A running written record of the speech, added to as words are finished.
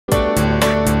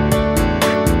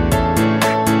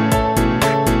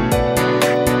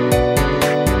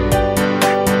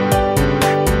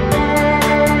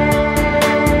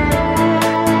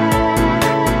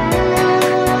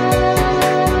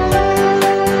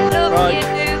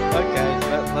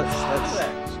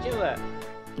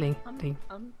immediately.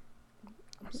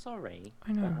 I'm sorry.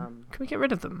 I know. But, Can we get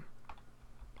rid of them?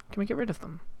 Can we get rid of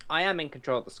them? I am in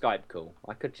control of the Skype call.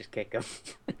 I could just kick them.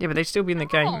 Yeah, but they'd still be in the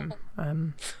game.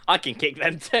 I can kick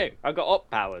them too. I've got op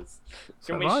powers.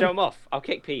 So Can we have I. show them off? I'll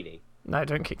kick Petey. No,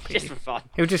 don't kick Just Petey. for fun.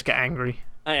 He'll just get angry.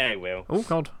 I will. Oh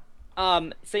God.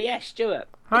 So yeah, Stuart.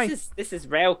 Hi. This is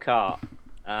Railcart.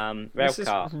 This is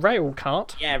Railcart. rail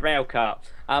cart. Yeah, Railcart.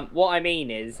 What I mean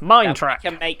is Mine that track. we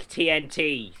can make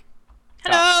TNT.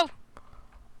 Hello.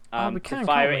 We can, to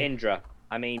fire can't at we? Indra.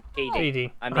 I mean Petey.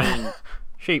 Petey. I mean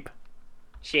Sheep.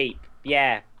 sheep.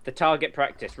 Yeah, the target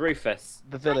practice. Rufus.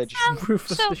 The village. I found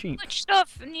Rufus so the sheep. much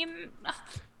stuff, and you.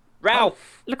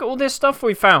 Ralph. Look at all this stuff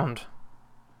we found.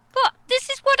 But this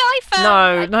is what I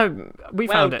found. No, we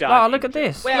Well found it. done, Oh, look at Indra.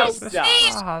 this. Well This- done.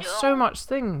 Ah, so much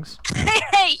things. I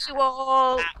hate you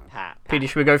all. Pat. Petey,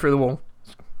 should we go through the wall?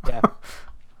 Yeah.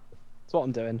 That's what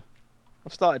I'm doing.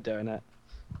 I've started doing it.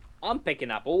 I'm picking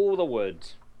up all the wood.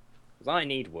 Because I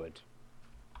need wood.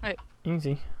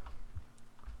 Easy.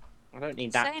 I don't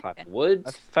need that Same type here. of wood.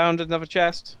 I've found another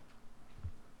chest.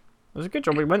 It was a good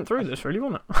job we went through this, really,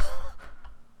 wasn't it?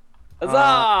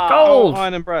 Huzzah! Gold!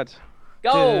 Iron and bread.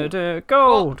 Gold!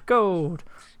 Gold! Gold!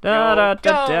 Da da Gold,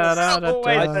 da da gold, da da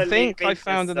always da. I believe think in I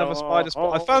found another spider spawner. I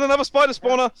yourself. found another spider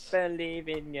spawner. Believe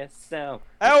in yourself.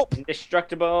 Help!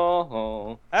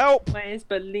 Indestructible. Help! Always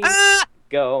believe. Ah!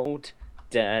 Gold.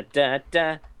 Da da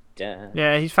da da.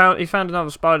 Yeah, he found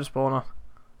another spider spawner.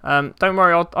 Don't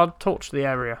worry, I'll torch the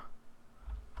area.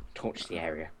 Torch the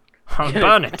area. I'll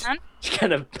burn it. And Just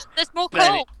kind of there's more burn it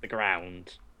coal. to the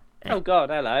ground. Oh God!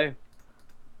 Hello.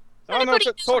 Oh no, Anybody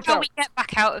it's a know torch how out. we get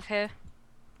back out of here?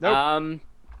 Nope.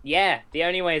 Yeah. The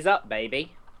only way is up,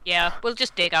 baby. Yeah, we'll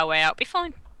just dig our way out. Be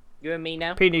fine. You and me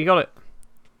now. Petey, you got it.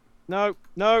 No,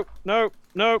 no, no,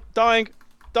 no. Dying.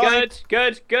 Dying.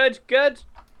 Good.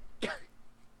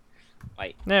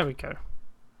 There we go.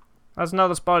 There's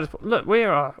another spider spawn. Look, we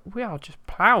are just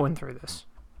ploughing through this.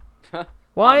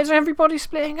 Why is everybody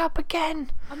splitting up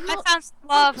again? I'm I not. found some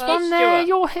lava. One there, Stuart,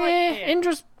 you're right here. here.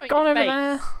 Indra's Right in gone your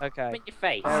over face. there. Okay. In your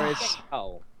face. There is-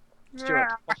 Oh. Stuart,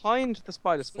 behind the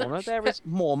spider spawner, there is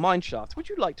more mine shafts. Would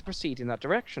you like to proceed in that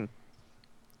direction?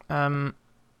 Um.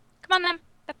 Come on then.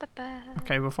 Ba-ba-ba.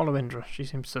 Okay, we'll follow Indra. She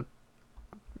seems to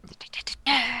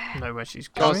know where she's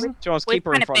Do you want us- going. do you want us to We've keep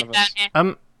her in kind of front been of down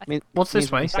us? here. What's this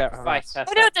Means we way? can stay out of her Sacrifice house.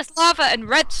 Oh no, there's lava and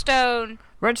redstone.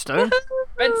 Redstone.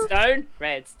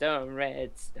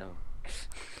 Redstone.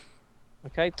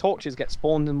 Okay, torches get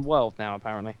spawned in the world now,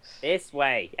 apparently. This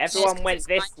way. Everyone Yes, went it's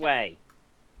this my way.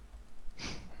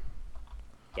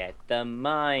 Get the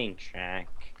mine track.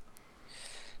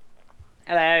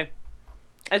 Hello.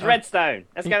 There's Oh. redstone.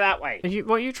 Let's go that way.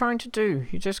 What are you trying to do?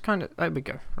 You just kind of. There we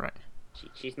go. Right.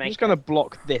 She's I'm making. just going to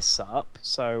block this up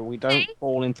so we don't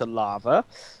fall into lava.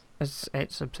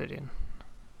 It's obsidian.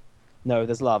 No,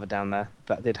 there's lava down there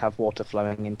that did have water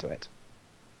flowing into it.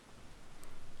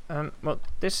 Well,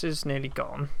 this is nearly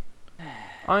gone.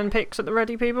 Iron picks at the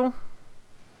ready, people.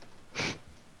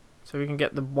 So we can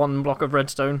get the one block of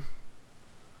redstone.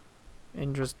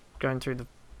 Indra's going through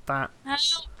that. No.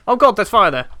 Oh God, there's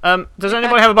fire there. Does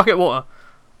anybody have a bucket of water?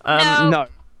 No.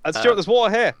 No. Stuart, there's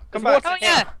water here. Come There's back. water Oh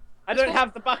yeah, I don't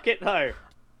have the bucket though.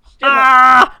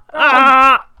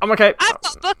 I'm okay. I've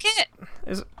got a bucket.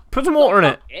 Put some water in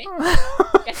it.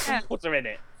 Get some water in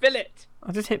it. Fill it.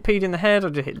 I just hit Pete in the head. I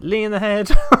just hit Lee in the head.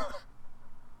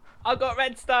 I got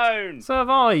redstone. So have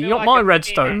I. You Feel got like my a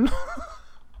redstone. I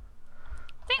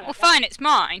think we're fine. It's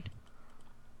mine.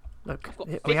 Look, got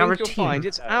we We are a think you'll team. find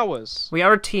it's ours. We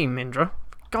are a team, Indra.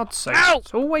 For God's sake. Ow!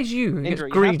 It's always you who gets Indra,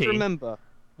 you have greedy. to remember,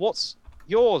 what's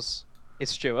yours is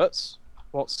Stuart's,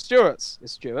 what's Stuart's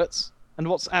is Stuart's, and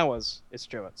what's ours is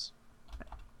Stuart's.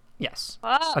 Yes.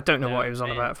 What? I don't know what No, he was on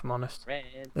man. about, if I'm honest. Red.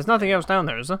 There's nothing else down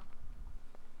there, is there?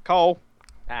 Cole,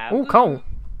 Oh, coal.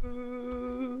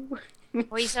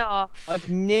 Wheeze off. I've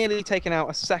nearly taken out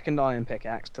a second iron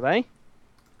pickaxe today.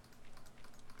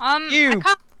 I You.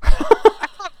 can't. I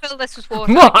can't fill this with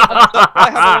water. I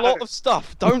have a lot of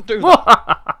stuff. Don't do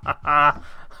that.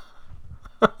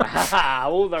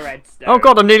 All the redstone. Oh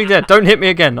God, I'm nearly dead. Don't hit me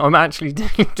again. I'm actually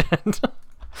nearly dead.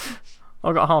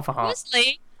 I've got half a heart.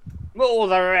 Honestly, All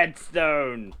the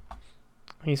redstone.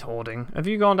 He's hoarding. Have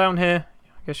you gone down here?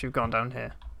 I guess you've gone down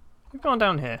here. You've gone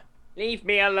down here. Leave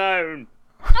me alone.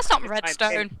 that's not My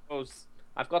redstone. pimples.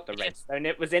 I've got the redstone.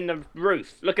 It was in the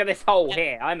roof. Look at this hole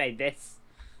here. I made this.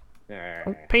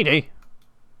 Oh, PD. Ooh,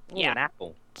 Yeah. an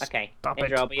apple. Okay. Stop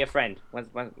Indra, it. I'll be your friend.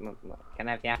 Can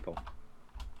I have the apple?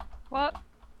 What?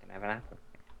 Can I have an apple?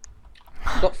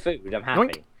 I've got food. I'm happy.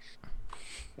 Yoink.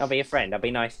 I'll be your friend. I'll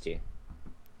be nice to you.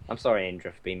 I'm sorry,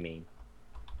 Indra, for being mean.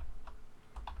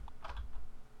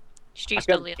 Stu's I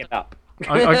still couldn't the pick other.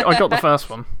 it up. I got the first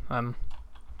one. Well,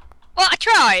 I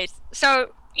tried.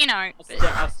 So, you know.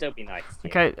 I'll still be nice. To you.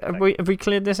 Okay, have we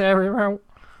cleared this area out?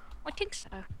 I think so.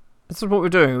 This is what we're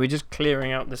doing. We're just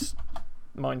clearing out this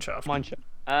mine shaft. Mine ship.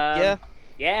 Yeah.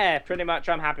 Yeah, pretty much.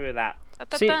 I'm happy with that.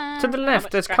 See, to the left,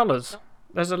 much there's scrap- colours.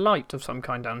 There's a light of some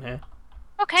kind down here.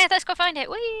 Okay, let's go find it.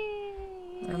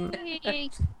 Whee!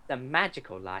 The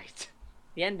magical light.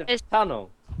 The end of It's- the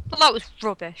tunnel. Well, that was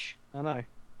rubbish. I know.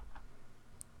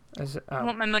 Is it, I oh.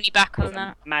 want my money back on It's a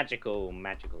that. magical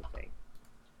thing.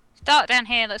 Start down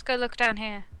here. Let's go look down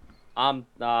here.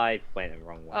 I went the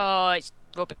wrong way. Oh, it's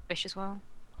rubbish as well.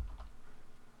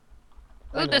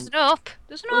 Oh, Hang there's on. an up.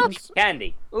 There's an Ooh, up. piece of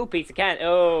candy. Ooh, piece of candy.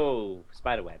 Oh,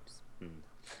 spider webs.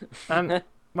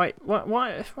 Wait,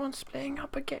 why everyone's splitting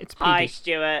up again? It's PD. Hi,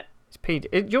 Stuart. It's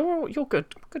PD. You're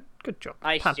good. Good job.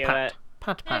 Hi, Pat, Stuart.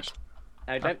 pat.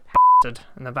 No, don't.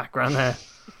 In the background there.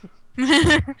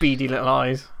 Beady little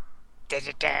eyes.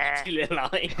 Little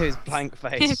eye. His blank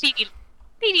face.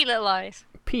 Beady little eyes.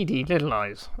 PD little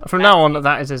eyes. From now on,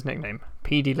 that is his nickname.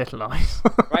 PD little eyes.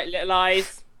 Right, little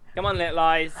eyes. Come on, little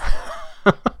eyes.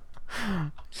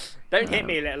 Don't hit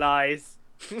me, little eyes.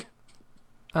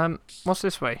 What's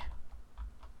this way?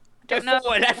 Go Don't know.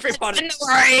 forward, everybody. Don't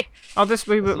worry. Oh, this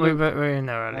we were in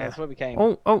there Yeah, earlier. that's where we came.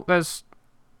 Oh, there's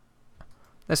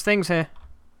things here.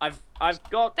 I've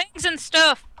got Things and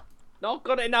stuff. not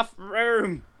got enough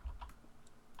room.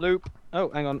 Loop. Oh,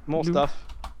 hang on. More Loop. stuff.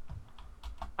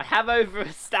 I have over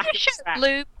a stack of Shut scrap.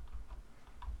 Blue.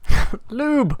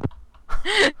 Lube.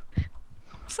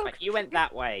 So Right, you went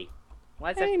that way.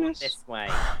 Why is everyone Anus. this way?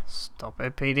 Stop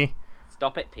it, PD.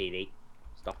 Stop it, Petey.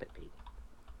 Stop it, Petey.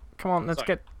 Come on, let's Sorry.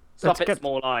 get Stop Let's it, get-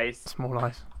 small eyes. small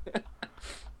eyes.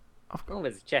 Oh,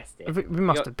 there's a chest here. We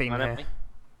must Got have been one, here. haven't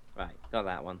we? Right, got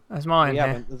that one. There's mine We here.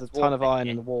 haven't. There's a ton of iron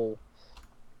in the wall.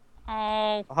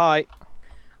 Oh. Hi.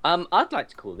 I'd like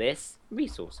to call this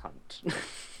resource hunt.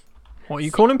 What are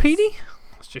you calling PD?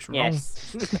 That's just wrong.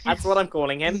 Yes, that's what I'm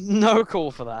calling him. No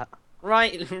call for that.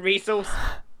 Right, resource.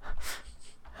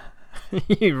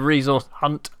 You resource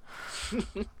hunt.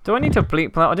 Do I need to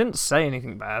bleep that? I didn't say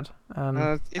anything bad.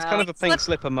 It's kind of a pink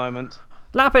slipper moment.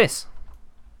 Lapis.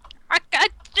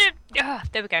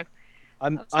 There we go.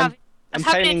 I'm I was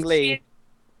having tailing an Lee. interview.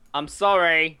 I'm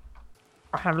sorry.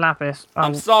 I have lapis.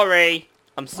 I'm sorry.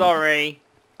 I'm sorry.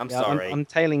 I'm Yeah, sorry. I'm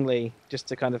tailing Lee just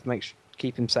to kind of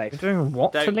keep him safe. You're doing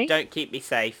what to me? Don't keep me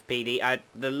safe, PD.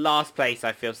 The last place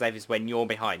I feel safe is when you're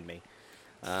behind me.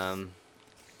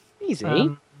 Easy.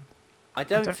 I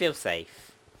don't don't- feel safe.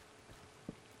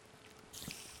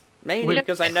 Mainly Wait.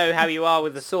 because I know how you are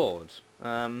with the sword.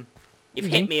 You've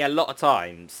hit me a lot of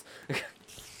times.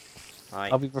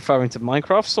 Are we referring to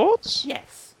Minecraft swords?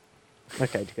 Yes.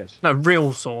 Okay, good. No,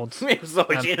 real swords. Real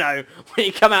swords, you know, when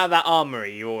you come out of that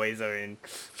armory, you always are in.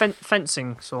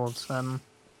 Fencing swords.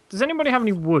 Does anybody have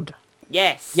any wood?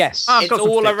 Yes. Yes. I've It's got some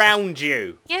all sticks. around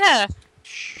you. Yeah.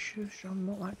 Shush, I'm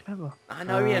not that clever. I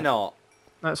know you're not.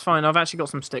 That's fine. I've actually got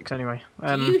some sticks anyway.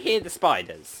 Do you hear the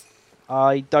spiders?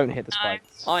 I don't hit the No.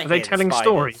 spikes. I Are they hear the telling spiders.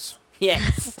 stories?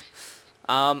 Yes.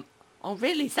 Oh,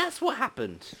 really? That's what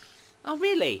happened? Oh,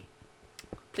 really?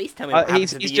 Please tell me what happened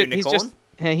to the unicorn.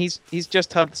 He's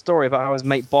just heard the story about how his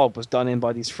mate Bob was done in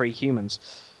by these 3 humans.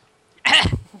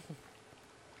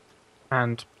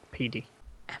 And PD.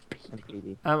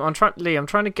 Lee, I'm trying, Lee. I'm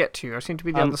trying to get to you. I seem to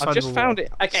be the other side I've just of the found wall.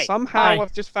 it. Okay, Somehow hi.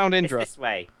 I've just found It's Indra. this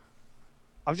way.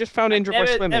 I've just found Indra by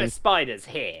There swimming. are spiders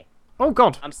here. Oh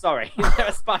God. I'm sorry. There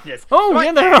are spiders. Oh, Right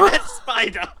yeah, there are. there's a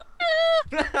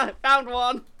spider. Found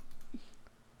one.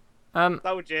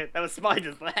 Told you there were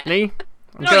spiders there. Lee,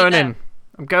 I'm No, going you in.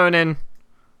 I'm going in.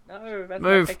 No, that's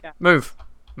Move. my pickaxe.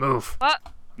 Move. What?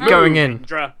 I'm going in.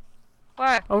 Indra.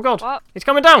 Where? Oh God. What? He's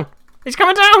coming down. He's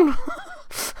coming down.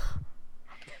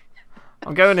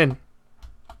 I'm going in.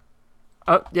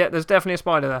 Oh yeah, there's definitely a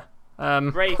spider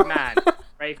there. Brave man.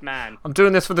 Brave man. I'm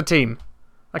doing this for the team.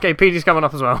 Okay, PD's coming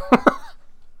up as well.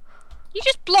 You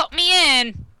just blocked me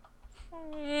in.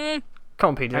 Come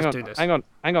on, PD, Hang let's on, do this. hang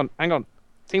on.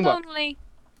 Teamwork. Lonely.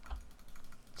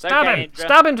 It's Stab okay, him! Indra.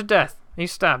 Stab him to death.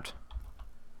 He's stabbed.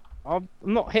 I'm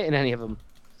not hitting any of them.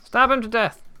 Stab him to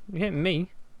death. You're hitting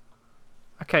me.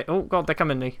 Okay. Oh God, they're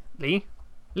coming, Lee.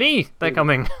 Lee, they're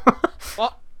coming.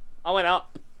 What? I went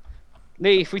up.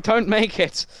 Lee, if we don't make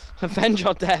it, avenge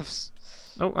our deaths.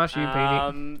 Oh, that's you,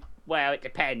 PD. Well, it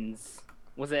depends.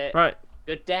 Was it Right.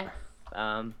 good death?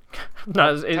 No,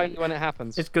 Tell you when it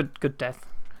happens. it's good death.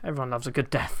 Everyone loves a good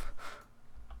death.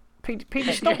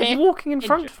 PD, stop Indra. walking in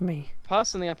front of me.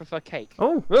 Personally, I prefer cake.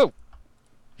 Oh, Whoa!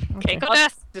 Cake or I'd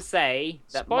death? to say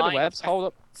that Spider my webs, hold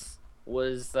up.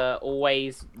 was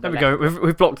always. There we go.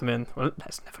 We've blocked them in. Well,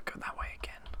 let's never go that way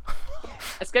again.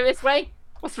 Let's go this way.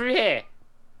 What's through here?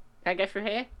 Can I go through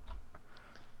here?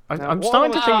 I'm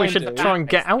starting to think we should try and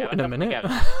get out in a Up we minute.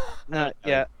 go. No,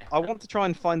 yeah. I want to try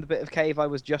and find the bit of cave I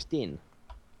was just in.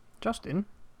 Justin.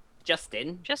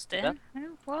 Justin. Justin. Oh,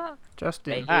 what?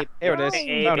 Justin. Ah, here it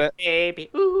is. Found it. Baby,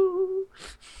 ooh.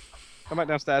 Come back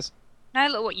downstairs. Now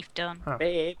look what you've done.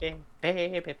 Baby,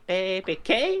 baby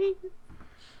cake.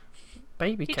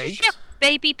 Baby Did you cakes. ship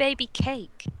baby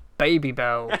cake? Baby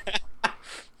Bell.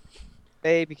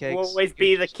 Baby cakes. Will always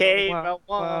be the cave I Well,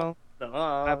 want.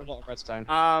 I have a lot of redstone.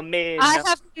 I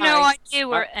have no idea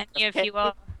where any of you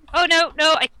are. Oh no,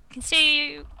 I can see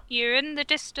you. You're in the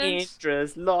distance.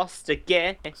 Indra's lost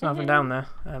again. There's nothing down there.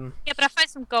 Yeah, but I found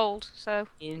some gold, so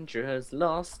Indra's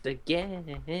lost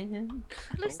again.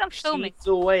 at least I'm filming. She's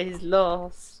always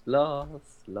lost.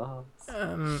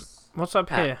 What's up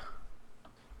here?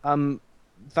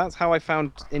 That's how I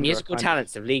found Indra. Musical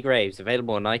talents of Lee Graves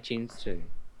available on iTunes too.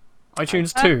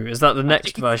 iTunes 2? Is that the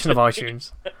next version of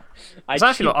iTunes? It's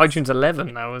actually like iTunes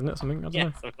 11 now, isn't it? Something, I don't Yeah,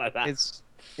 know. something like that.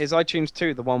 Is iTunes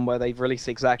 2 the one where they've released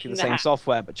exactly the same Nah.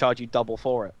 software but charge you double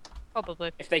for it?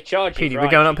 Probably. If they charge you, Petey, for we're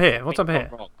going iTunes, up here. What's up something's here?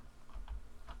 gone wrong.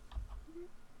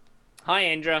 Hi,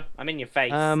 Indra. I'm in your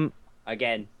face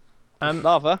again.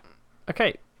 Lava.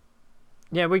 Okay.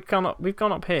 Yeah, we've gone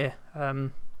up here.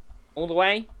 All the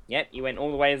way? Yep, you went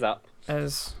all the way as up.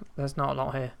 There's not a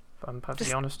lot here, if I'm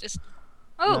perfectly honest.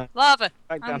 Oh, No. lava.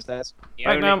 Back downstairs. The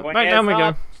Back only down, way back down we is go.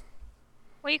 up.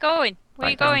 Where are you going? Where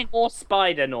are you Back down. going? More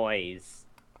spider noise.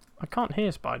 I can't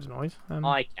hear spider noise.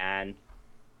 I can.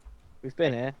 We've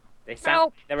been here. They sound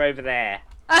Help. like they're over there.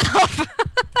 I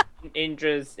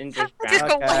Indra's just ground.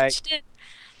 got Okay. wedged in.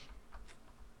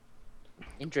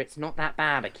 Indra, it's not that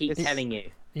bad. I keep This- telling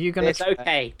you. Are you gonna? It's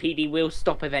okay. PD will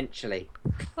stop eventually.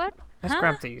 What? Let's Huh?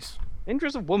 grab these.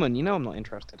 Indra's a woman. You know I'm not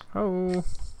interested. Oh.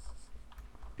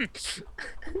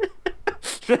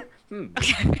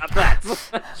 How's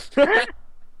that?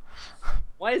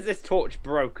 Why is this torch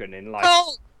broken in life?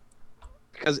 Oh,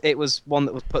 Because it was one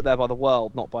that was put there by the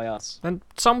world, not by us. Then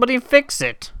somebody fix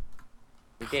it.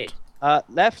 We did.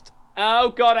 Left. Oh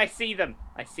god, I see them.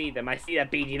 I see them. I see their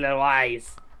beady little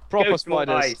eyes. Proper Ghost little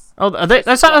spiders. eyes. Oh, are they,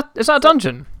 is that a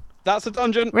dungeon? That's a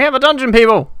dungeon. We have a dungeon,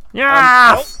 people.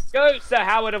 Yeah. Oh, go, Sir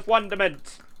Howard of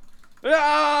Wonderment.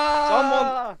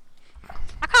 Ah!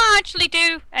 I can't actually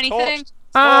do anything. Torch.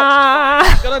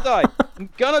 Ah. I'm gonna die. I'm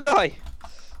gonna die.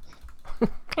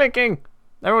 Clicking.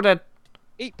 They're all dead.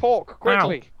 Eat pork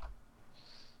quickly.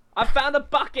 I found a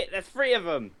bucket. There's 3 of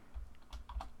them.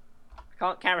 I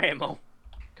can't carry them all.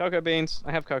 Cocoa beans.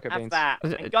 I have cocoa Have beans. that.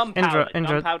 Is And it- gunpowder.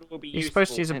 Indra, Gunpowder will be you're useful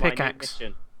supposed to use a for my new pickaxe.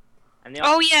 mission. And the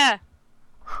Oh yeah.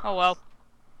 Oh well.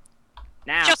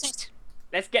 now, Shut it.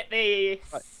 let's get these.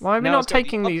 Right. Why have we Now not it's gonna be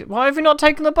taken up- these? Why have we not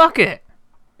taken the bucket?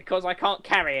 Because I can't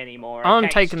carry anymore. I'm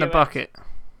okay, taking the Stuart? bucket.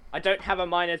 I don't have a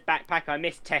miner's backpack. I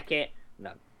mistech it.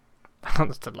 No.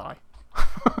 That's a lie.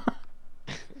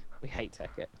 We hate tech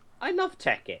it. I love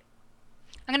tech it.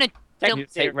 I'm gonna Tech dump You it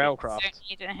take seriously. railcraft. Don't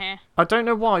need it here. I don't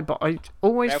know why, but I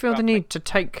always feel the Railcraft, need to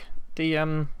take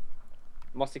the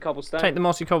Mossy cobblestone. take the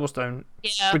mossy cobblestone,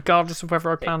 Yeah. regardless of whether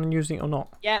I plan on using it or not.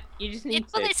 Yeah, you just need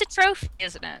Well, to. it's a trophy,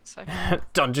 isn't it? So.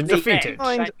 Dungeon Leave defeated. it.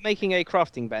 Mind making a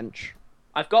crafting bench.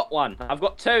 I've got one. I've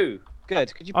got 2.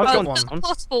 Good. Could you I've put got one one. Just a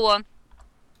portable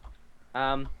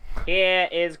one. Here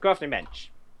is crafting bench.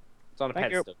 It's on a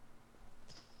Thank you. pedestal.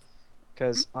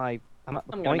 Because I'm at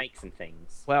the I'm gonna point make some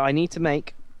things. where I need to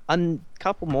make a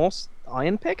couple more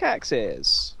iron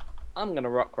pickaxes. I'm gonna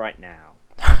rock right now.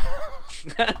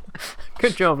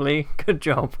 Good job, Lee. Good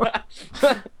job.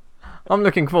 I'm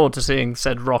looking forward to seeing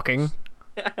said rocking.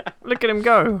 Look at him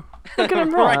go. Look at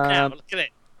him rock. right now. Look at it.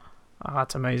 Oh,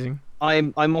 that's amazing.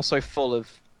 I'm also full of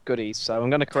goodies, so I'm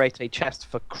going to create a chest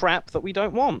for crap that we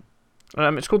don't want.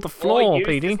 It's called the Or floor, use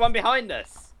PD. this one behind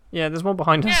us. Yeah, there's one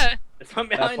behind us. Yeah. This one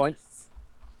behind point. us.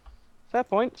 Fair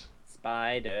point.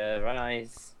 Spider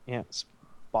eyes. Yeah,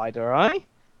 spider eye.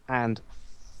 And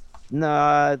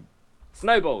no,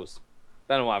 Snowballs.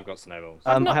 Don't know why I've got snowballs.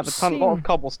 I've I not have a lot of seen-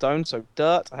 cobblestone, so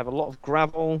dirt. I have a lot of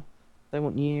gravel. They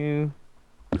want you.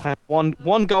 I have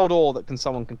one gold ore that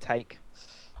someone can take.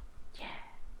 Yeah.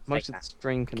 Most Take of that. the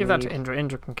string can Give that to leave. Indra.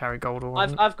 Indra can carry gold ore.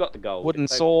 I've got the gold. Wooden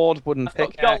So sword, wooden I've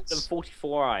got gold and pickaxe.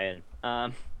 44 iron.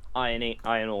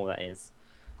 Iron ore that is.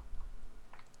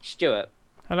 Stuart,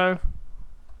 Hello.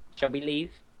 shall we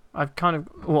leave? I've kind of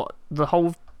what the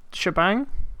whole shebang.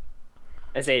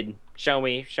 As in, shall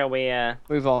we?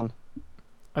 Move on.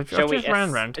 I've Shall we? just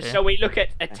ran round here. Shall we look at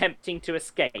attempting to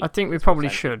escape? I think we probably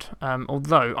should.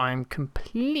 Although I am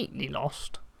completely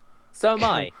lost So am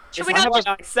I. Should It's we like not what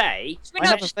just- I say Should we I not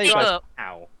have a just favourite. dig up?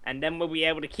 now, and then we'll be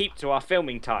able to keep to our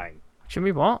filming time. Should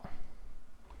we what?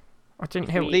 I didn't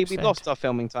hear what you We said. lost our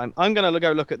filming time. I'm gonna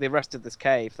go look at the rest of this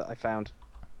cave that I found.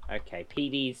 Okay,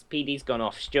 PD's gone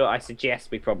off. Stuart, I suggest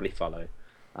we probably follow.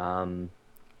 Oh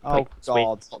We're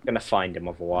God. not gonna find him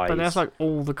otherwise. But there's like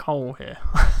all the coal here.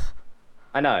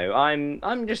 I know.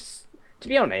 I'm just. To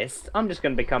be honest, I'm just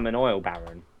gonna become an oil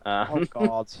baron. Oh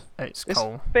God. It's This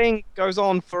coal. thing goes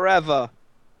on forever.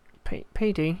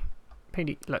 PD,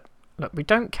 look, we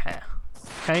don't care.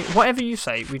 Okay, whatever you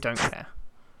say, we don't care.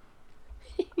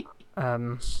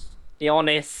 The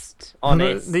honest.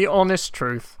 The honest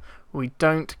truth, we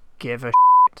don't give a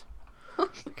shit.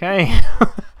 Okay,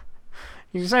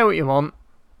 you can say what you want.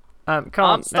 Come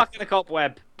on, I'm stuck in a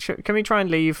cobweb. can we try and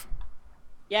leave?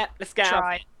 Yeah, let's go.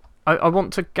 Try. I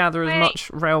want to gather as Wait.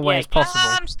 much railway Yeah, as possible.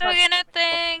 I'm stuck in a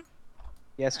thing.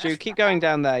 Yes, Stu, keep going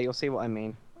down there. You'll see what I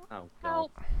mean. Oh God.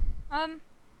 Help.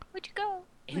 Where'd you go? Oh,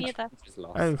 you're there. Indra's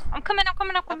lost. Oh, I'm coming. Come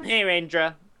coming. here,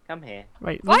 Indra. Come here.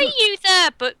 wait. Why are there's a- you there,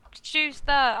 but Stu's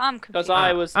there? I'm Because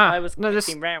confused. I was no, this-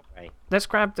 clicking railway. Let's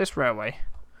grab this railway.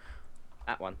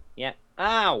 That one. Yeah.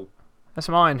 Ow. There's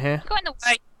some iron here. Go in the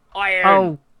way. Iron.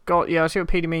 Oh God, yeah, I see what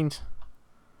PD means.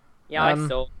 Yeah, I um,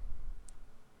 saw.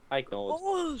 I ignored.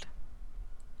 Old.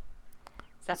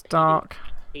 Is that It's dark.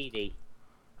 PD?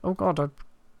 Oh God, I'm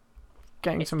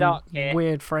getting It's some dark here.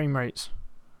 weird frame rates.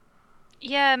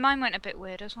 Yeah, mine went a bit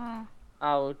weird as well.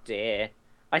 Oh dear.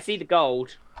 I see the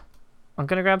gold. I'm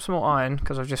gonna grab some more iron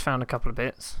because I've just found a couple of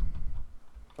bits.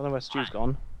 I don't know where Stu's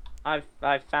gone. I've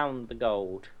found the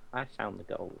gold. I found the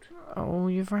gold. Oh,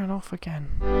 you've ran off again.